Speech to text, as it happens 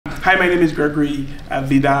Hi, my name is Gregory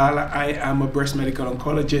Vidal. I am a breast medical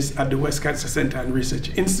oncologist at the West Cancer Center and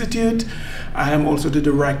Research Institute. I am also the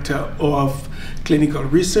director of clinical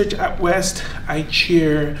research at West. I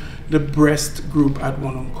chair the breast group at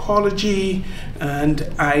Oncology, and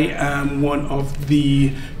I am one of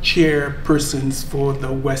the chairpersons for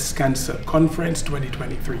the West Cancer Conference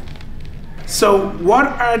 2023. So what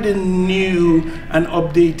are the new and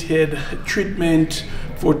updated treatment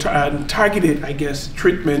for targeted,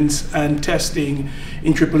 treatments and testing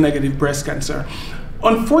in triple-negative breast cancer?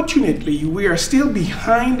 Unfortunately, we are still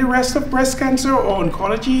behind the rest of breast cancer or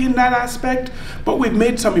oncology in that aspect, but we've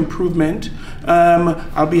made some improvement.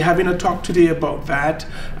 I'll be having a talk today about that,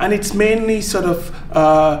 and it's mainly sort of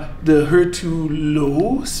the HER2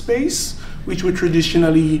 low space, which were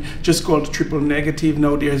traditionally just called triple negative.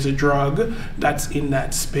 Now there's a drug that's in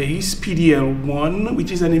that space. PD-L1, which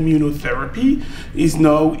is an immunotherapy, is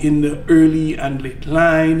now in the early and late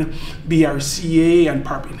line. BRCA and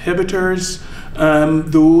PARP inhibitors,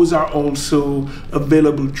 those are also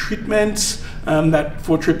available treatments that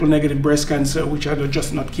for triple negative breast cancer, which are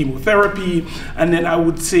just not chemotherapy. And then I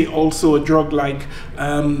would say also a drug like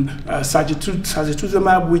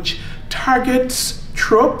sacituzumab, which targets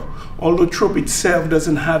TROP, although TROP itself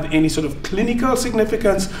doesn't have any sort of clinical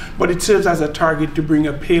significance, but it serves as a target to bring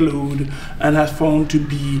a payload and has found to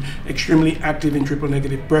be extremely active in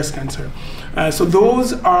triple-negative breast cancer. So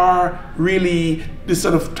those are really the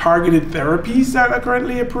sort of targeted therapies that are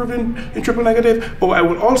currently approved in triple-negative. Oh, I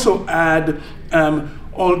will also add,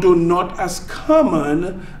 although not as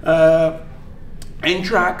common,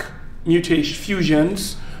 NTRK mutation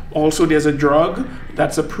fusions. Also, there's a drug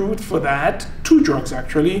that's approved for that, two drugs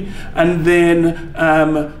actually, and then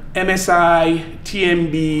MSI,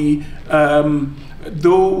 TMB,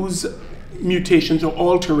 those mutations or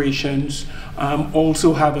alterations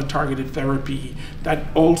also have a targeted therapy that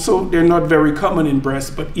also, they're not very common in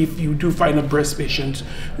breast, but if you do find a breast patient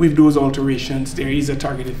with those alterations, there is a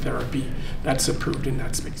targeted therapy that's approved in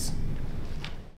that space.